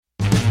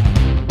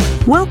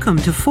Welcome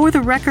to For the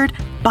Record,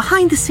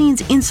 Behind the Scenes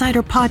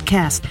Insider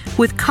Podcast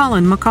with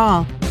Colin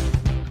McCall,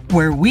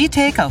 where we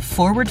take a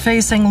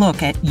forward-facing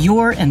look at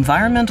your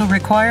environmental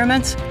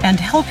requirements and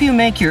help you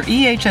make your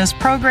EHS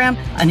program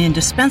an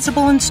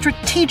indispensable and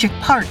strategic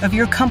part of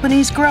your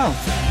company's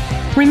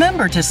growth.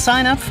 Remember to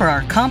sign up for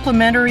our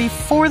complimentary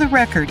For the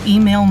Record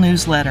email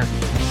newsletter.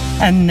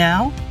 And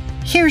now,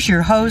 here's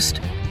your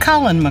host,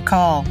 Colin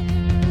McCall.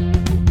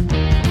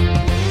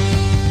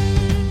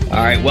 All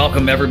right,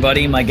 welcome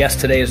everybody. My guest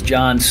today is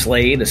John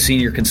Slade, a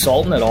senior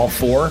consultant at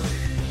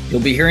All4.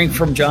 You'll be hearing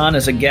from John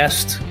as a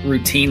guest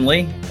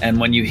routinely, and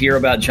when you hear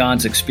about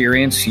John's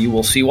experience, you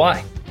will see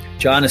why.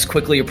 John is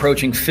quickly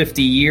approaching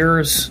 50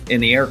 years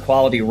in the air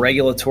quality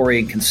regulatory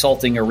and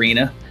consulting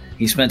arena.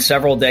 He spent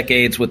several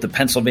decades with the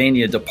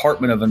Pennsylvania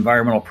Department of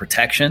Environmental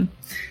Protection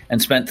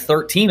and spent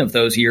 13 of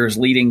those years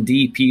leading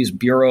DEP's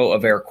Bureau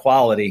of Air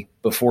Quality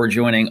before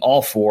joining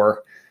All4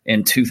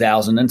 in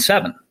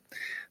 2007.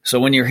 So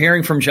when you're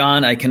hearing from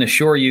John, I can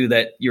assure you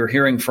that you're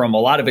hearing from a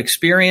lot of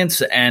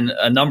experience and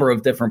a number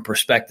of different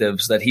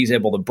perspectives that he's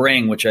able to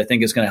bring, which I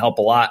think is going to help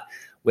a lot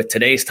with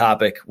today's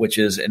topic, which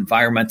is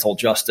environmental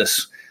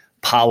justice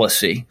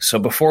policy. So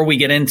before we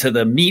get into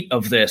the meat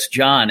of this,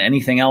 John,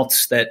 anything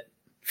else that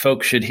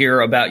folks should hear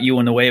about you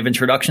in the way of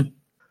introduction?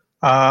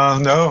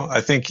 No,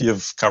 I think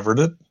you've covered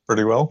it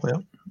pretty well. Yeah.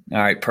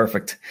 All right,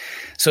 perfect.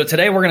 So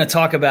today we're going to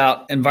talk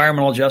about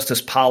environmental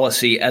justice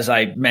policy, as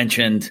I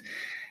mentioned.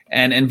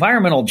 And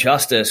environmental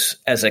justice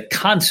as a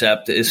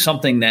concept is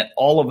something that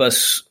all of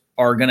us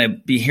are going to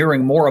be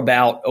hearing more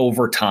about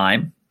over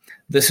time.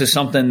 This is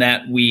something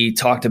that we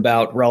talked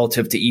about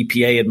relative to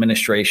EPA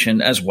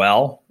administration as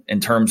well, in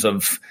terms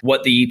of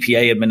what the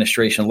EPA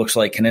administration looks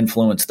like can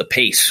influence the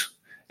pace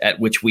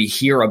at which we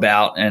hear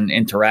about and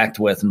interact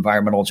with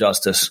environmental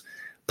justice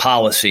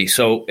policy.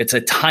 So it's a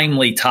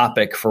timely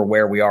topic for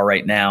where we are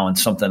right now and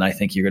something I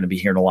think you're going to be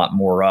hearing a lot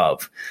more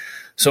of.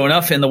 So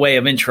enough in the way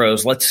of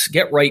intros. Let's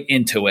get right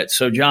into it.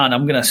 So, John,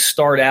 I'm going to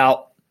start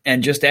out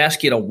and just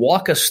ask you to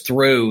walk us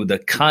through the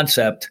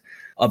concept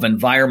of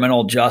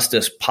environmental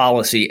justice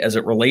policy as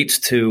it relates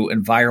to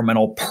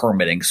environmental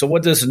permitting. So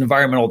what does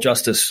environmental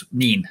justice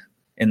mean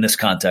in this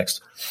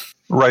context?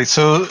 Right.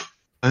 So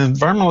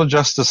environmental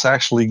justice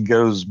actually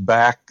goes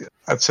back,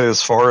 I'd say,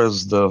 as far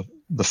as the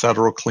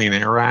Federal Clean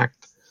Air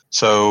Act.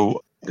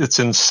 So its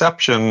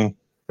inception,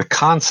 the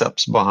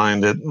concepts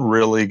behind it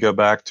really go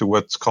back to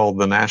what's called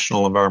the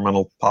National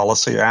Environmental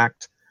Policy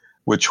Act,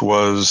 which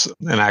was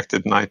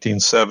enacted in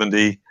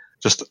 1970,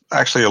 just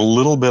actually a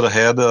little bit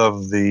ahead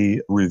of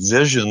the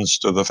revisions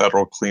to the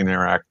Federal Clean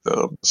Air Act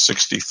of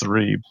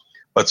 63.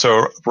 But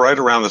so right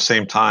around the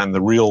same time,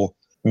 the real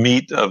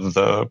meat of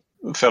the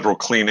Federal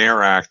Clean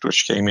Air Act,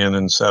 which came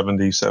in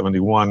 70,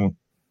 71,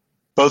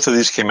 both of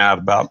these came out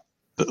about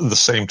the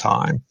same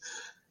time.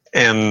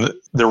 And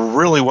there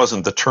really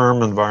wasn't the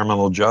term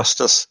environmental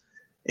justice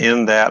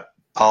in that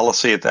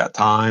policy at that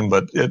time,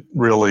 but it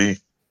really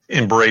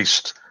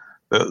embraced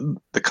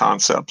the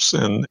concepts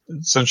and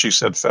essentially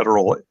said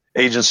federal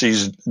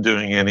agencies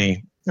doing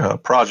any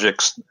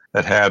projects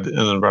that had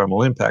an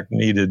environmental impact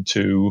needed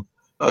to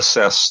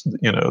assess,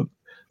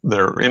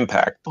 their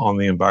impact on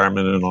the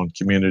environment and on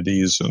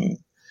communities and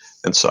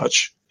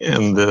such.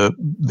 And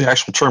the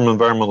actual term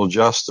environmental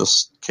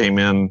justice came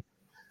in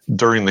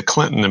during the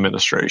Clinton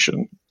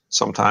administration,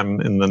 sometime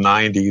in the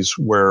 90s,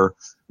 where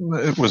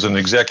it was an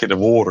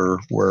executive order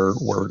where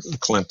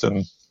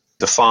Clinton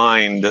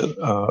defined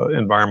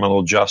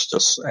environmental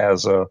justice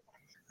as a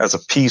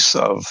piece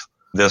of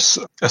this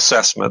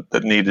assessment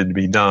that needed to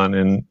be done.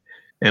 And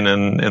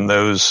in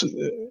those,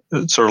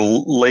 it sort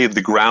of laid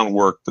the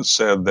groundwork that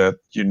said that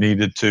you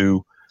needed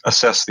to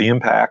assess the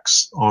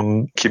impacts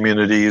on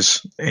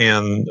communities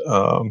and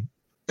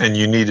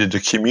you needed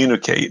to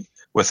communicate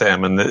with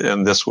them.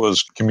 And this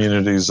was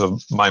communities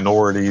of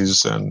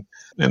minorities and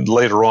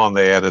later on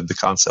they added the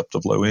concept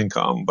of low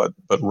income, but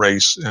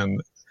race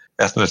and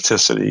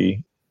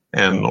ethnicity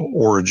and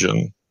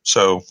origin.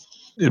 So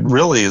it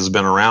really has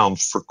been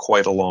around for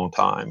quite a long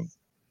time.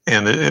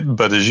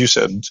 But as you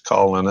said,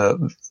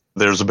 Colin,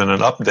 there's been an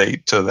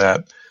update to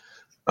that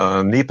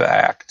NEPA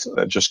Act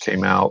that just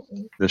came out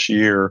this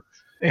year,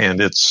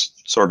 and it's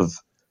sort of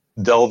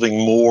delving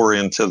more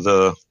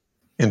into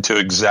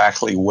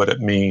exactly what it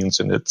means,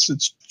 and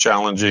it's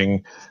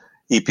challenging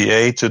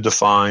EPA to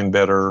define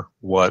better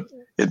what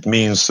it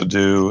means to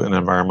do an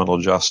environmental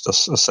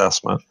justice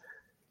assessment.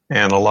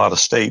 And a lot of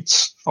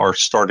states are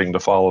starting to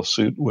follow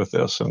suit with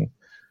this, and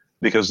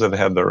because they've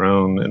had their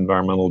own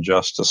environmental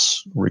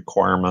justice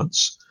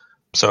requirements.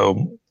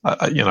 So,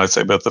 I'd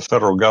say, but the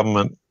federal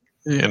government,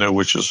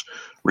 which is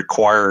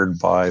required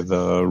by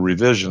the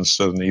revisions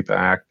to the NEPA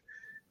Act,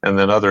 and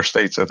then other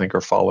states, I think,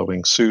 are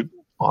following suit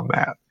on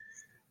that.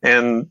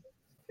 And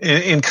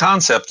in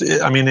concept,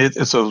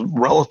 it's a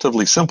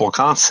relatively simple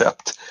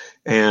concept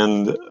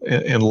and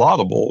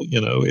laudable.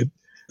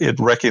 It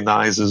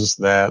recognizes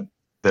that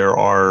there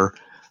are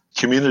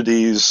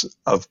communities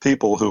of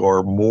people who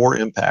are more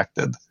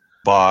impacted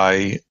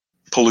by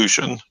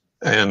pollution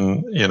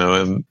and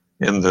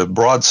in the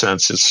broad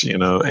sense, it's,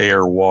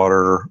 air,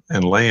 water,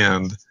 and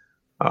land.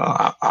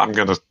 I'm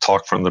going to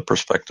talk from the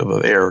perspective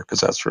of air because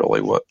that's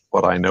really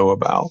what I know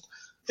about.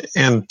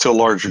 And to a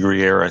large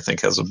degree, air, I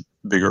think, has a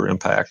bigger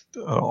impact,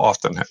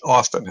 often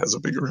has a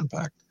bigger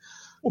impact,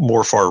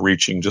 more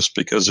far-reaching just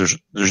because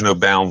there's no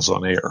bounds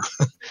on air.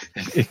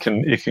 It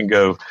can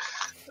go,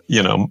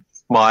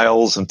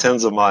 miles and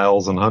tens of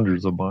miles and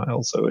hundreds of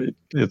miles. So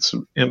its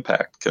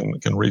impact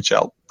can reach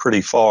out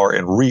pretty far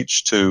and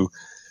reach to,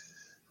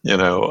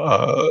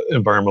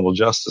 environmental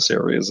justice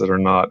areas that are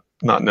not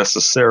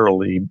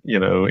necessarily,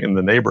 in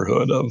the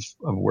neighborhood of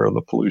where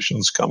the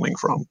pollution's coming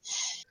from.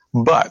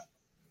 But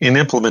in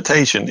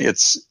implementation,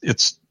 it's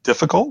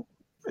difficult,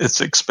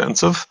 it's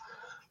expensive,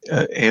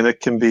 and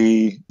it can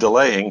be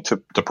delaying to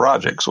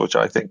projects, which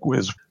I think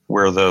was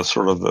where the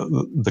sort of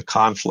the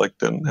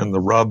conflict and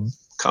the rub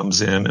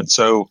comes in. And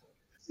so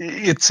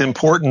it's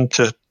important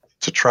to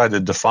try to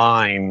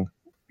define,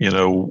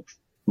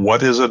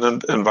 what is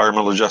an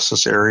environmental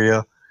justice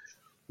area,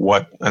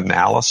 what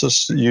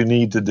analysis you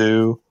need to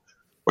do,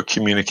 what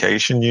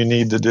communication you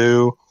need to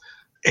do,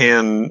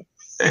 and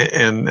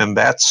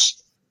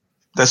that's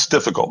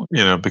difficult,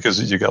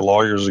 because you got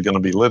lawyers who are going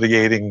to be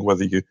litigating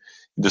whether you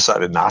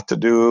decided not to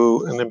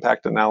do an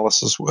impact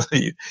analysis, whether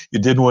you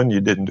did one, you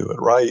didn't do it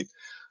right.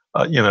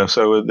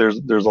 So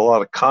there's a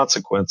lot of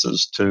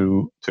consequences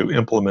to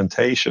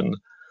implementation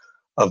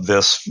of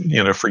this,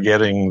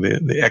 forgetting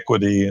the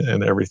equity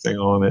and everything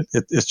on it.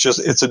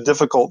 It's a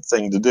difficult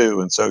thing to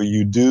do. And so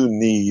you do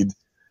need,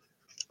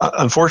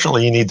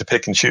 unfortunately, you need to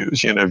pick and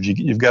choose.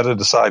 You've got to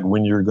decide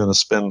when you're going to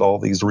spend all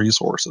these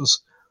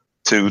resources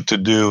to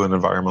do an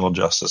environmental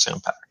justice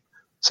impact.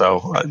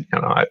 So,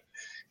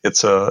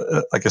 it's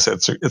like I said,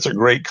 it's a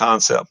great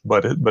concept,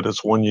 but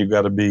it's one you've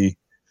got to be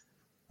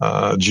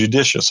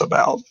judicious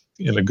about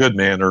in a good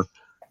manner,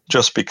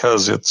 just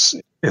because it's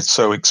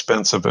so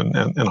expensive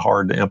and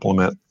hard to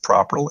implement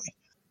properly.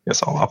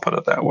 Yes, I'll put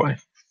it that way.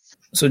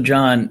 So,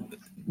 John,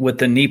 with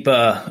the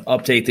NEPA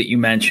update that you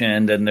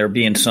mentioned, and there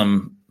being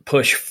some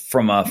push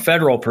from a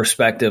federal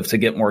perspective to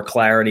get more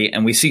clarity,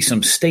 and we see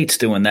some states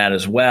doing that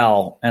as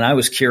well. And I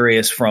was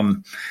curious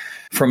from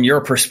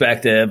your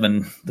perspective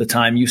and the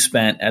time you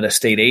spent at a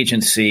state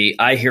agency,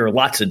 I hear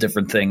lots of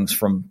different things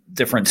from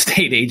different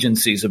state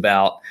agencies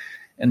about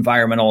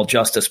environmental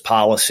justice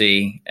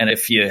policy. And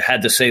if you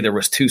had to say there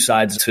was two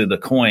sides to the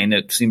coin,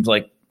 it seems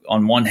like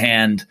on one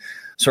hand,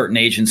 certain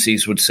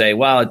agencies would say,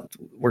 well,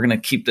 we're going to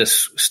keep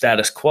this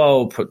status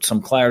quo, put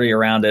some clarity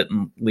around it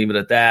and leave it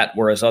at that.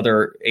 Whereas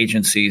other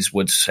agencies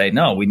would say,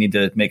 no, we need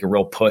to make a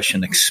real push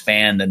and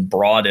expand and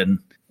broaden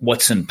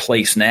what's in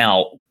place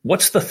now.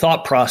 What's the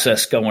thought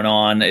process going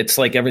on? It's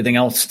like everything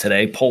else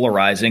today,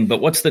 polarizing, but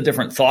what's the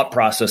different thought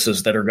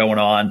processes that are going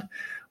on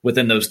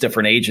within those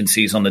different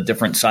agencies on the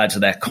different sides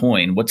of that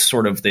coin? What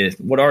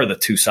are the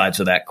two sides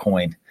of that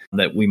coin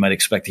that we might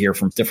expect to hear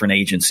from different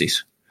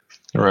agencies?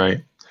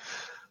 Right.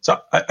 So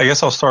I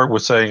guess I'll start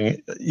with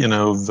saying,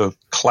 the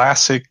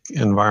classic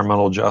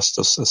environmental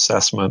justice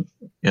assessment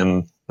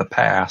in the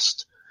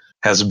past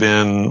has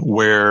been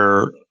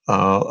where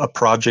a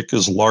project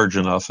is large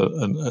enough,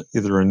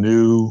 either a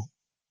new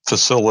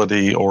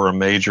facility or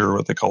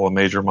what they call a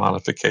major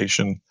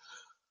modification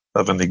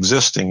of an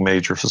existing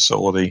major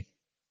facility,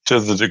 to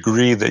the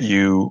degree that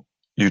you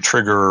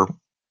trigger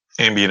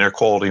ambient air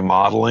quality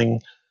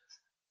modeling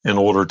in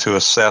order to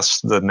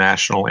assess the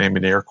national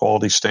ambient air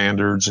quality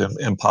standards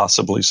and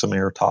possibly some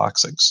air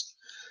toxics.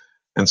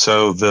 And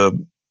so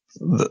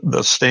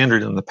the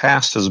standard in the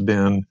past has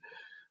been,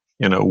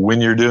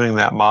 when you're doing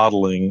that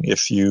modeling,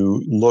 if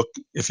you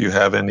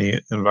have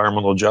any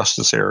environmental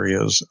justice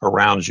areas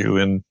around you,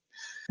 and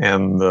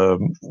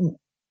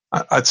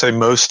I'd say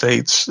most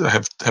states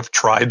have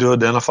tried to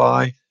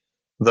identify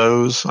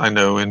those. I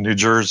know in New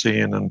Jersey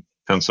and in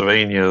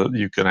Pennsylvania,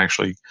 you can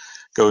actually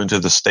go into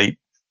the state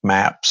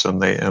maps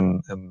and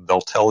they'll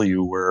tell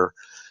you where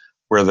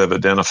they've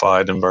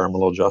identified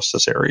environmental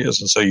justice areas.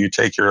 And so you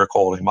take your air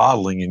quality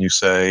modeling and you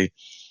say,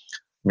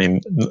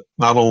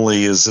 not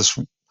only is this,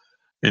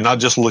 you're not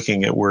just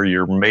looking at where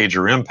your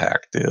major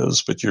impact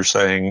is, but you're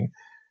saying,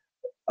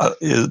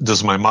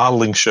 does my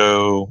modeling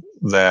show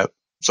that?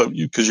 So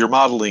because you're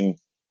modeling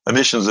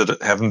emissions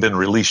that haven't been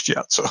released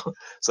yet, so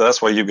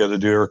that's why you've got to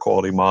do air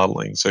quality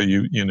modeling. So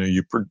you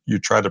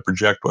try to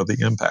project what the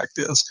impact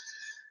is,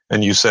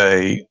 and you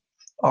say,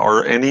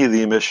 are any of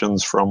the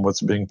emissions from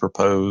what's being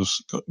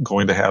proposed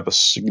going to have a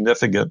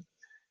significant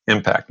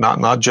impact?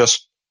 Not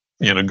just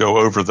go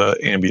over the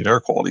ambient air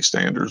quality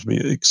standards,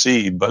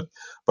 exceed, but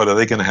are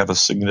they going to have a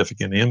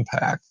significant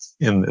impact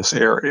in this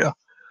area?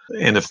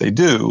 And if they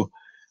do,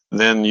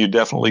 then you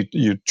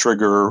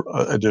trigger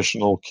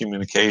additional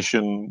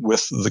communication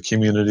with the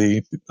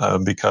community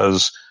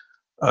because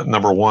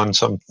number one,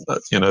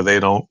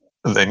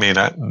 they may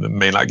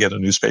not get a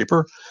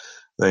newspaper,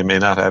 they may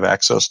not have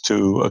access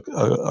to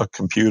a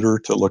computer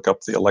to look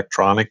up the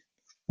electronic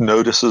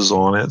notices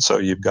on it. So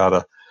you've got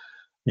to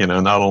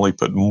not only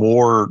put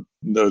more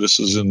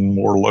notices in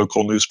more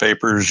local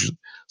newspapers,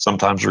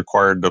 sometimes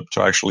required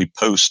to actually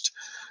post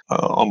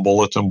on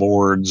bulletin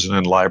boards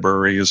and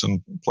libraries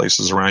and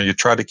places around. You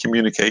try to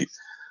communicate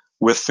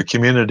with the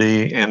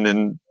community and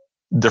in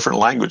different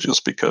languages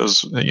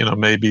because,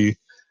 maybe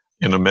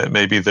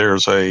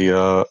there's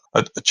a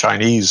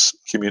Chinese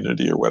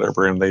community or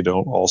whatever, and they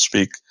don't all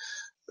speak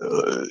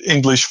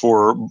English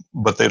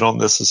but they don't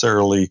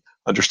necessarily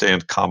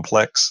understand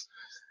complex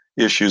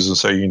issues, and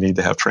so you need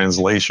to have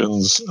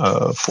translations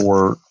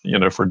for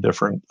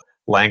different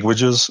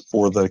languages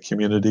for the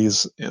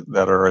communities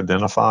that are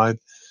identified,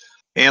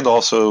 and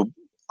also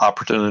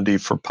opportunity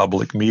for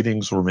public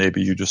meetings, or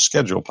maybe you just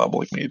schedule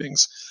public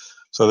meetings.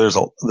 So there's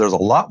a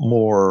lot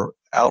more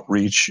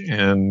outreach,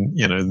 and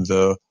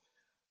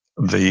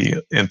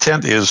the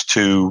intent is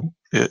to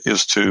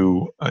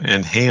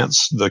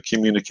enhance the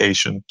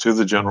communication to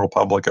the general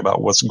public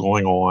about what's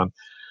going on,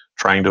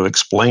 trying to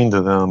explain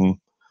to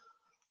them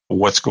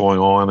what's going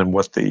on and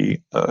what the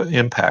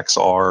impacts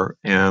are,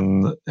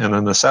 and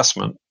an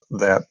assessment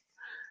that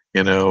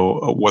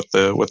what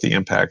the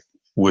impact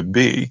would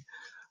be,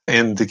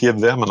 and to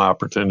give them an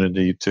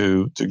opportunity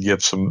to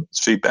give some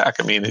feedback.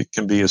 I mean, it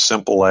can be as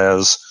simple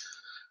as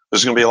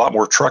there's going to be a lot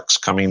more trucks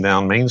coming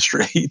down Main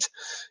Street,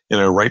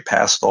 right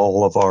past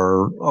all of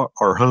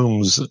our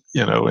homes,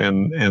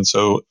 and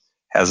so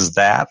has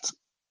that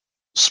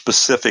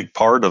specific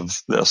part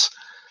of this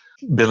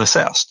been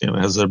assessed?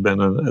 Has there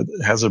been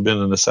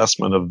an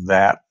assessment of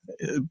that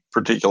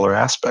particular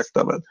aspect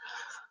of it?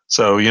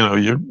 So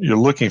you're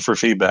looking for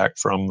feedback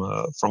from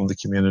the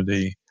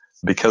community,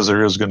 because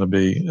there is going to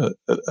be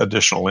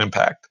additional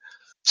impact.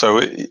 So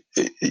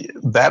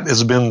that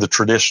has been the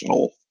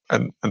traditional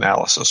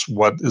analysis.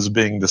 What is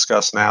being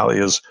discussed now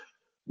is,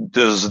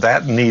 does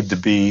that need to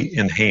be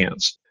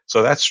enhanced?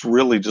 So that's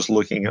really just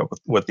looking at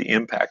what the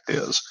impact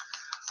is.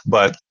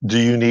 But do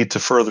you need to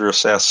further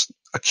assess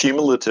a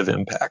cumulative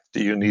impact?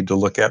 Do you need to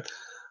look at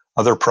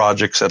other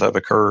projects that have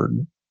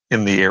occurred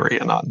in the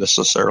area, not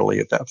necessarily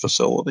at that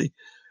facility?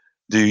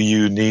 Do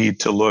you need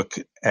to look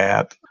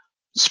at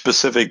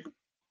specific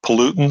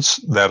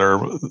pollutants that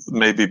are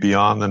maybe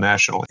beyond the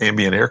National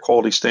Ambient Air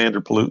Quality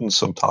Standard pollutants,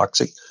 some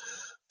toxic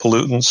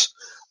pollutants?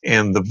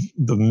 And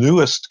the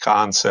newest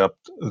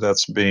concept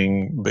that's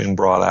being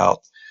brought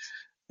out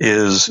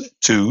is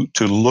to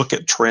look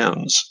at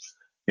trends,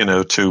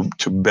 to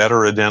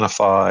better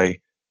identify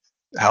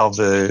how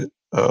the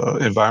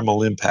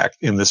environmental impact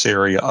in this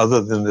area,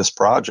 other than this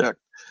project,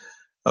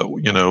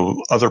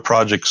 other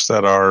projects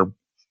that are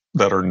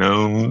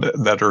known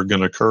that are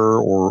going to occur,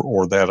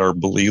 or that are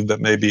believed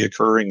that may be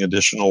occurring,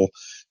 additional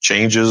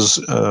changes,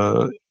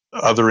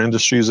 other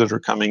industries that are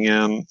coming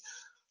in,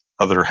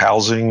 other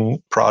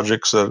housing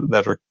projects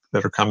that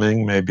are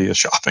coming, maybe a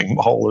shopping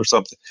mall or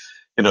something.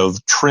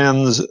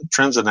 Trends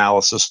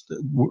analysis,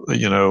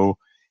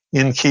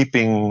 in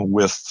keeping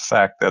with the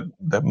fact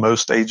that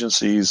most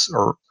agencies,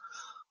 or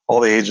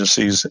all the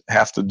agencies,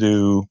 have to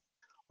do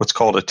what's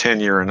called a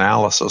 10-year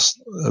analysis.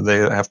 They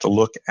have to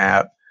look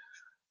at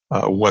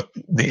what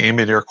the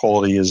ambient air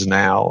quality is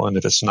now, and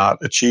if it's not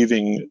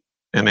achieving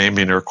an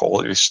ambient air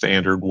quality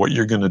standard, what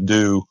you're going to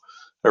do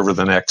over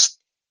the next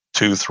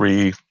 2,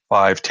 3,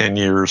 5, 10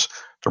 years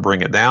to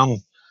bring it down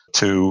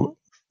to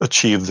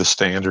achieve the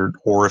standard.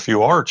 Or if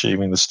you are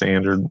achieving the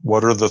standard,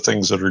 what are the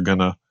things that are going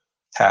to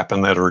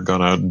happen that are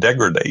going to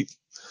degrade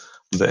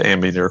the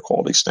ambient air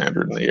quality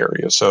standard in the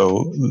area?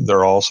 So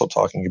they're also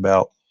talking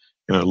about,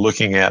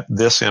 looking at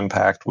this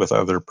impact with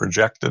other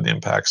projected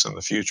impacts in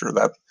the future.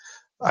 That,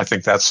 I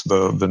think, that's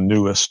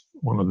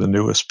one of the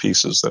newest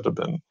pieces that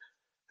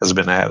has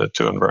been added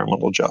to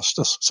environmental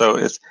justice. So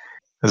as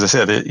I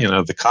said,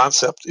 the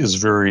concept is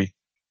very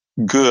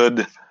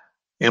good.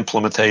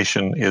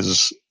 Implementation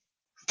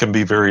can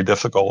be very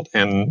difficult,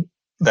 and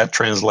that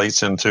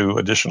translates into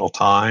additional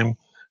time,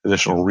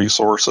 additional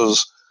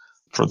resources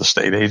for the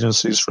state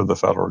agencies, for the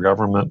federal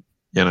government,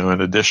 in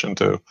addition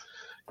to,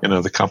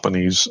 the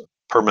company's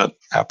permit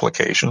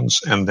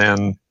applications, and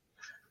then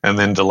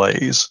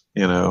delays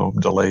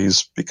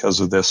because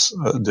of this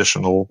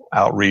additional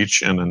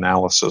outreach and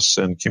analysis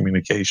and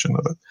communication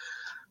of it.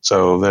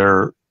 So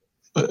there,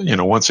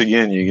 once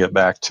again, you get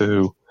back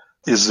to,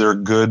 is there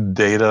good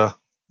data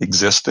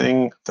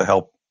existing to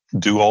help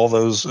do all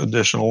those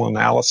additional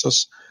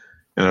analysis?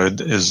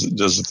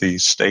 Does the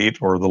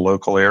state or the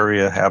local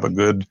area have a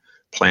good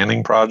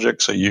planning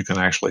project so you can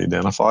actually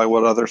identify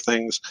what other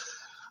things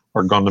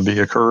are going to be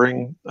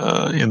occurring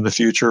in the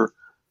future?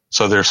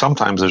 So there's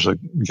a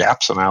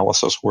gaps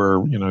analysis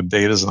where,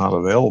 data is not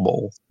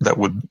available that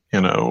would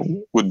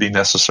be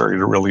necessary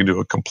to really do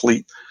a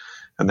complete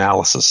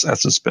analysis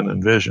as it's been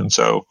envisioned.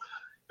 So,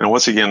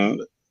 once again,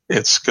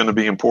 it's going to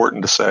be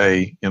important to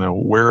say,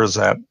 where is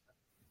that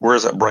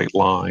bright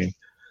line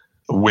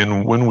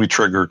when we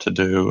trigger to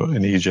do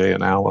an EJ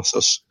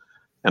analysis,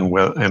 and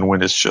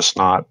when it's just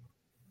not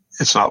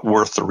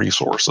worth the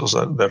resources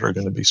that are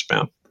going to be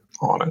spent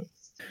on it.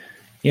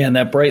 Yeah, and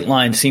that bright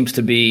line seems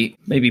to be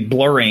maybe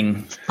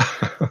blurring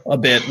a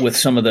bit with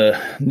some of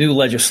the new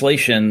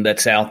legislation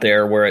that's out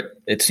there, where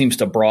it seems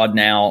to broaden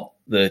out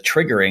the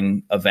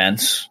triggering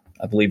events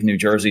I believe New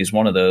Jersey is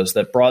one of those,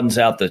 that broadens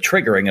out the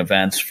triggering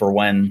events for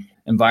when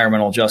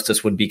environmental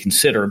justice would be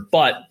considered.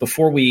 But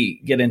before we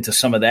get into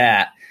some of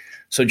that,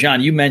 so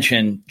John, you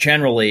mentioned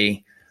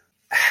generally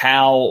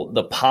how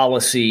the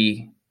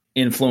policy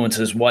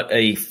influences what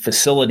a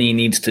facility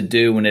needs to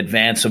do in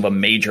advance of a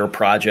major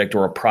project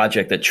or a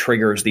project that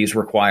triggers these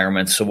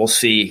requirements. So we'll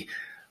see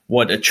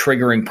what a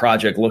triggering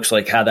project looks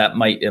like, how that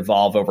might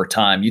evolve over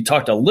time. You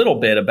talked a little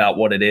bit about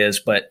what it is,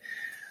 but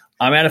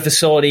I'm at a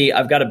facility,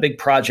 I've got a big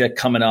project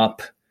coming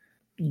up.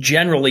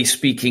 Generally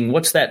speaking,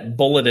 what's that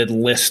bulleted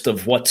list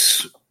of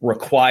what's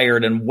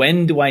required, and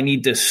when do I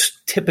need to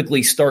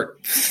typically start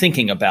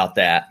thinking about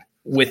that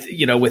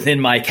within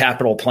my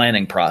capital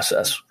planning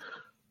process?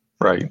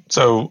 Right.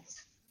 So,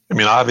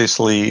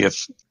 obviously,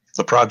 if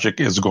the project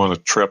is going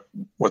to trip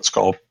what's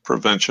called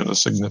prevention of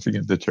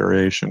significant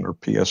deterioration, or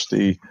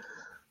PSD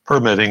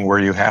permitting, where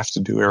you have to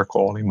do air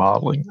quality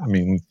modeling,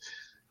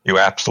 you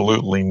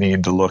absolutely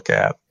need to look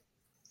at,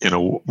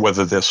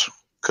 whether this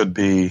could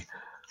be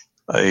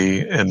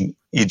an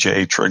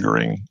EJ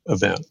triggering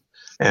event.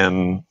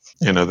 And,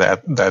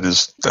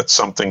 that's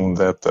something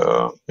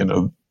that,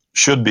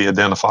 should be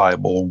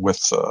identifiable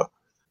with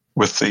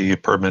the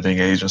permitting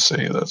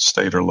agency, the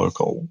state or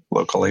local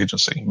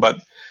agency.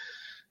 But,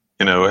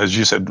 as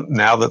you said,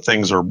 now that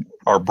things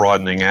are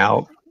broadening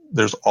out,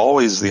 there's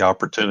always the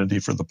opportunity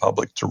for the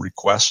public to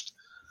request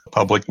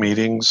public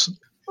meetings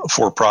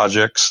for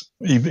projects,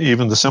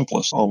 even the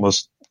simplest,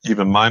 almost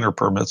even minor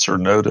permits are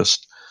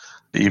noticed,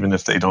 even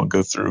if they don't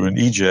go through an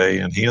EJ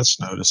enhanced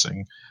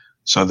noticing.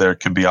 So there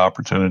could be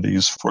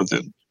opportunities for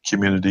the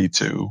community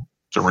to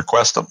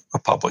request a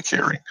public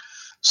hearing.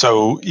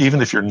 So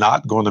even if you're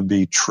not going to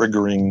be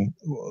triggering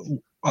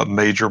a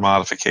major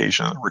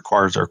modification that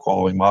requires air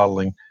quality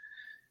modeling,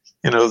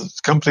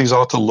 companies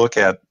ought to look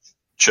at,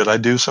 should I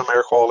do some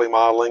air quality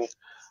modeling?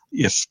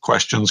 If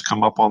questions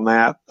come up on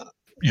that,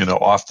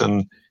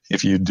 often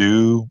if you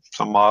do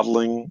some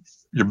modeling,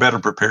 you're better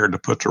prepared to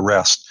put to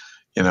rest,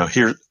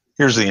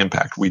 here's the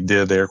impact. We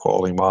did air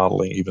quality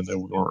modeling, even though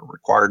we weren't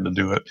required to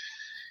do it.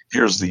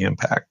 Here's the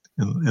impact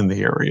in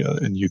the area.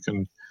 And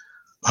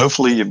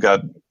hopefully you've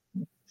got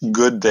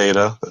good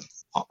data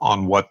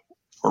on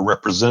or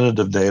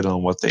representative data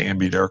on what the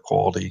ambient air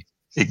quality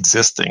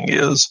existing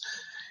is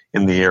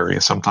in the area.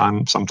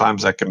 Sometimes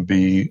that can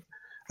be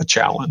a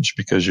challenge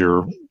because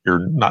you're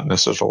not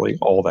necessarily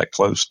all that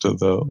close to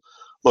the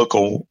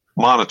local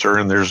monitor,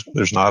 and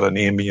there's not an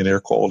ambient air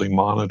quality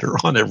monitor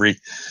on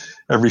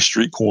every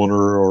street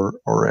corner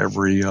or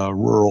every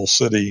rural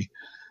city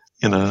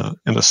in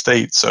a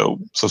state. So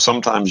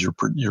sometimes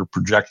you're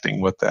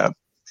projecting what that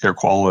air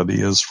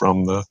quality is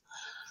from the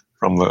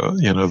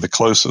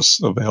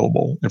closest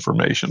available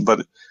information.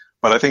 But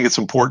I think it's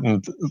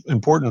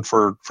important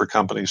for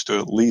companies to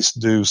at least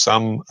do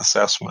some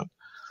assessment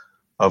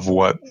of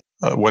what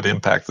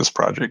impact this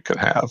project could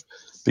have,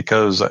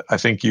 because I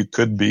think you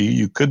could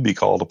be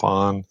called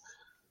upon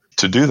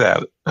to do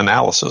that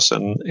analysis,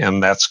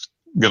 and that's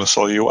going to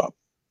slow you up.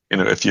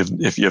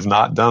 If you've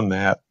not done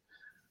that,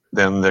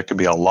 then there could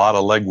be a lot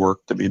of legwork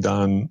to be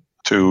done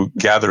to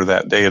gather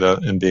that data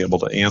and be able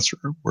to answer.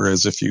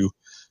 Whereas if you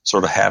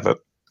sort of have it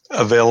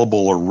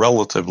available or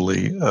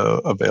relatively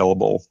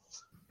available,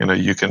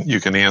 you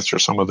can answer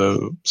some of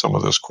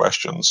those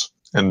questions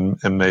and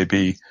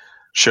maybe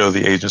show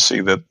the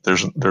agency that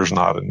there's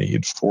not a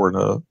need for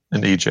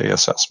an EJ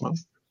assessment.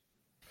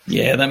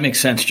 Yeah, that makes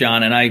sense,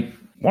 John. And I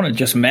want to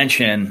just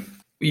mention,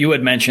 you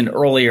had mentioned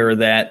earlier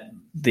that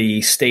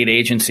the state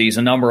agencies,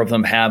 a number of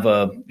them have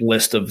a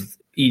list of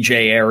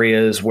EJ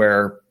areas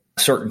where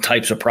certain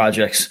types of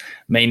projects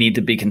may need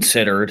to be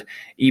considered.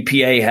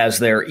 EPA has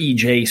their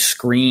EJ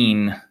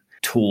screen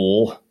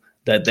tool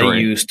that they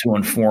use to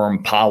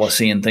inform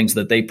policy and things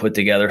that they put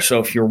together. So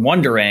if you're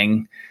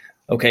wondering,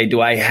 okay,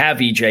 do I have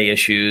EJ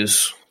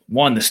issues?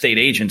 One, the state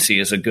agency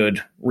is a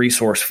good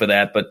resource for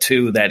that. But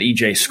two, that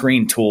EJ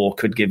screen tool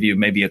could give you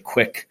maybe a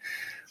quick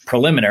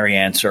preliminary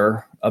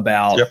answer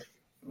about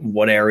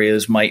what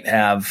areas might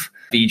have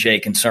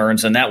EJ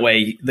concerns. And that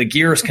way the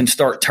gears can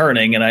start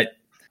turning. And I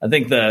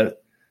think the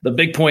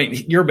big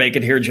point you're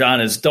making here, John,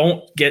 is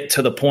don't get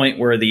to the point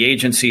where the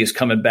agency is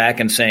coming back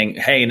and saying,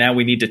 hey, now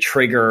we need to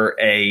trigger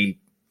a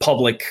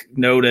public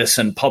notice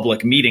and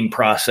public meeting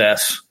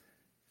process,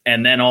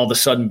 and then all of a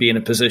sudden be in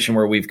a position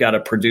where we've got to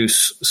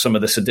produce some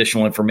of this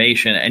additional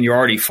information, and you're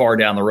already far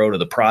down the road of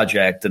the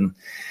project. And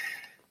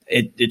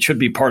it should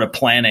be part of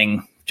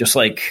planning, just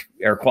like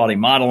air quality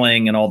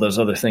modeling and all those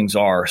other things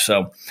are.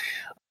 So,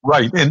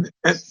 right. And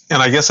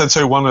I guess I'd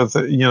say one of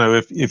the,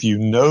 if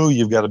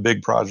you've got a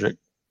big project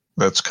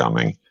that's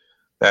coming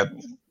that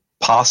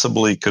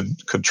possibly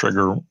could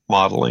trigger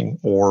modeling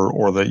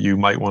or that you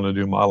might want to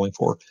do modeling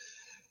for,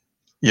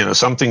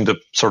 something to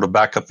sort of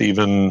back up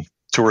even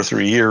 2 or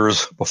 3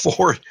 years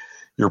before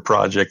your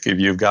project, if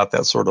you've got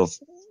that sort of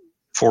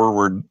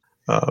forward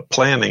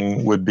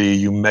planning, would be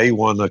you may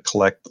want to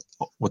collect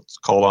what's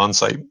called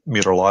on-site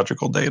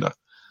meteorological data,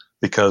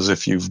 because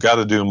if you've got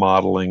to do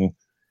modeling,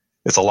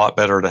 it's a lot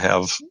better to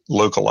have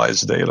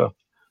localized data.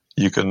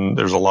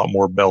 there's a lot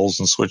more bells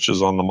and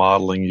switches on the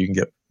modeling. You can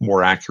get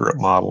more accurate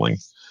modeling,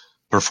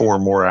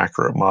 perform more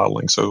accurate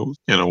modeling. So,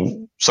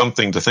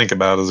 something to think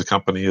about as a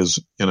company is,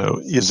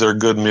 is there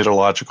good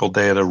meteorological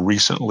data,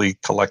 recently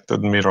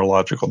collected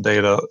meteorological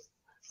data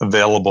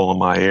available in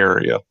my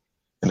area?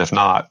 And if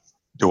not,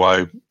 do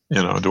I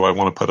want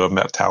to put a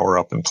Met tower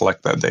up and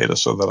collect that data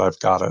so that I've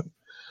got it?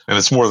 And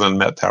it's more than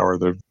Met tower.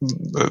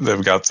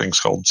 They've got things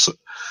called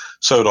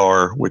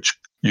SODAR, which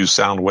use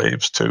sound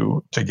waves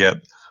to get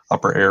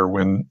upper air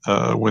wind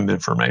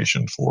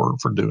information for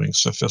doing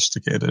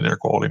sophisticated air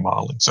quality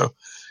modeling. So,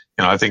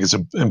 I think it's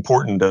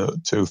important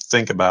to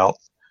think about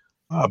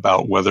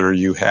whether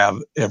you have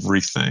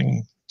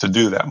everything to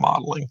do that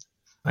modeling.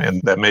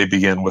 And that may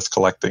begin with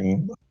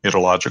collecting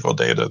meteorological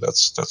data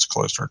that's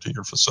closer to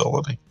your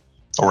facility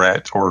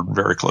or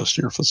very close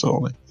to your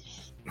facility.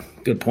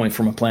 Good point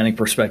from a planning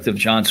perspective,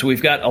 John. So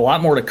we've got a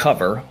lot more to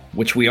cover,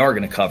 which we are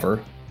going to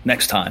cover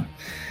next time.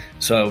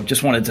 So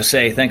just wanted to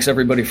say thanks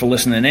everybody for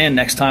listening in.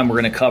 Next time we're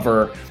going to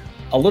cover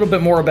a little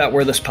bit more about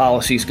where this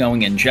policy is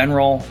going in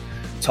general,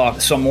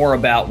 talk some more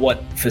about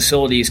what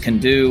facilities can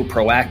do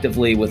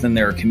proactively within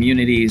their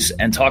communities,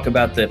 and talk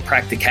about the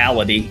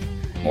practicality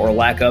or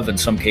lack of, in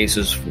some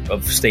cases,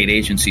 of state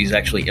agencies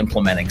actually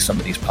implementing some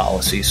of these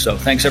policies. So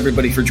thanks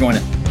everybody for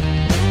joining.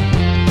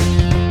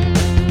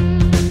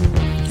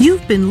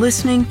 You've been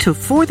listening to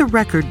For the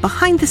Record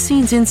Behind the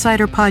Scenes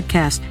Insider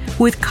Podcast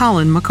with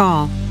Colin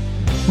McCall.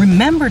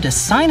 Remember to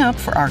sign up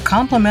for our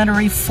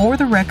complimentary For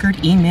the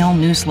Record email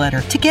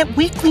newsletter to get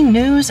weekly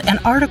news and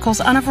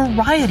articles on a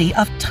variety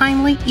of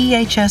timely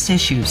EHS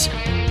issues.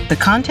 The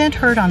content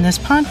heard on this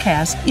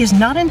podcast is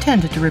not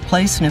intended to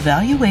replace an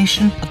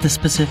evaluation of the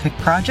specific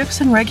projects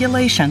and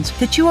regulations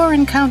that you are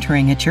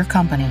encountering at your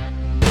company.